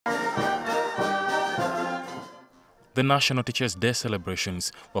The National Teachers' Day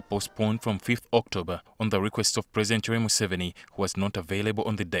celebrations were postponed from 5th October on the request of President Yoweri Museveni, who was not available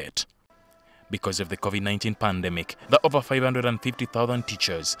on the date. Because of the COVID-19 pandemic, the over 550,000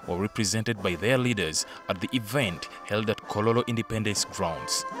 teachers were represented by their leaders at the event held at Kololo Independence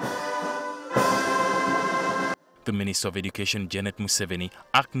Grounds. The Minister of Education, Janet Museveni,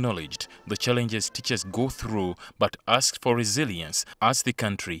 acknowledged the challenges teachers go through but asked for resilience as the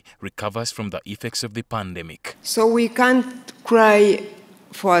country recovers from the effects of the pandemic. So we can't cry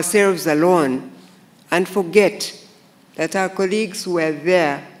for ourselves alone and forget that our colleagues were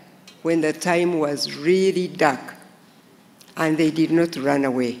there when the time was really dark and they did not run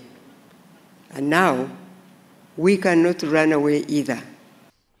away. And now we cannot run away either.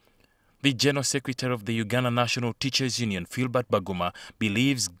 The General Secretary of the Uganda National Teachers Union, Philbert Baguma,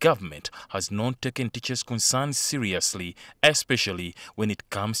 believes government has not taken teachers' concerns seriously, especially when it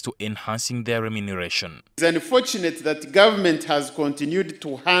comes to enhancing their remuneration. It's unfortunate that government has continued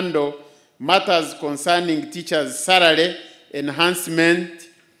to handle matters concerning teachers' salary enhancement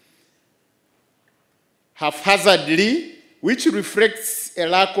haphazardly, which reflects a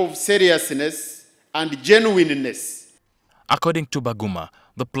lack of seriousness and genuineness. According to Baguma,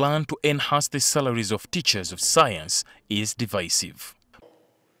 the plan to enhance the salaries of teachers of science is divisive.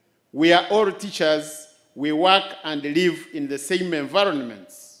 We are all teachers. We work and live in the same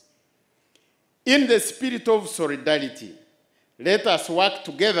environments. In the spirit of solidarity, let us work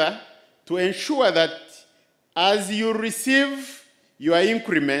together to ensure that as you receive your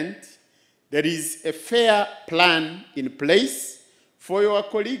increment, there is a fair plan in place for your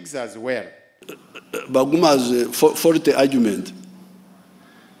colleagues as well. Baguma's faulty argument.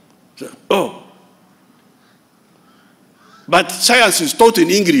 Oh, but science is taught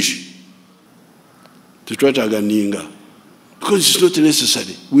in English. Because it's not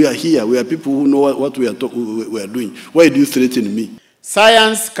necessary. We are here. We are people who know what we are doing. Why do you threaten me?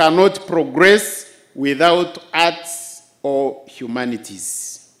 Science cannot progress without arts or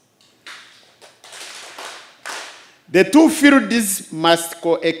humanities. The two fields must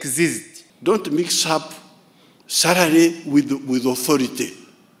coexist. Don't mix up salary with authority.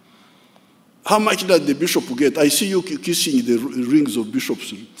 How much does the bishop get? I see you kissing the rings of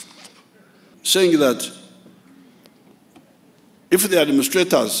bishops, saying that if the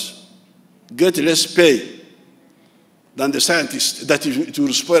administrators get less pay than the scientists, that it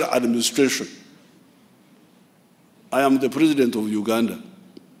will spoil administration. I am the president of Uganda.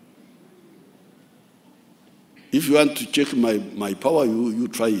 If you want to check my power, you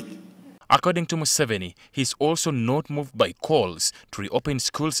try it. According to Museveni, he is also not moved by calls to reopen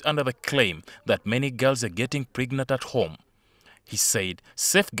schools under the claim that many girls are getting pregnant at home. He said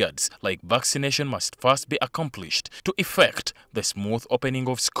safeguards like vaccination must first be accomplished to effect the smooth opening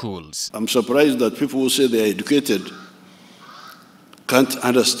of schools. I'm surprised that people who say they are educated can't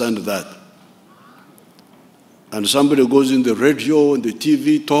understand that. And somebody goes in the radio and the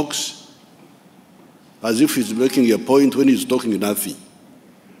TV talks as if he's making a point when he's talking nothing.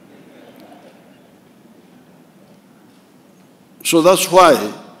 So that's why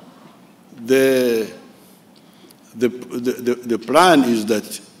the plan is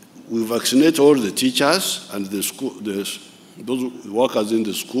that we vaccinate all the teachers and those workers in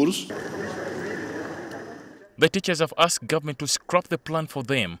the schools. The teachers have asked government to scrap the plan for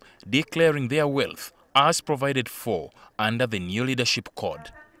them, declaring their wealth as provided for under the new leadership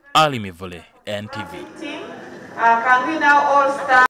code. Ali Mivole, NTV. Can we now all start?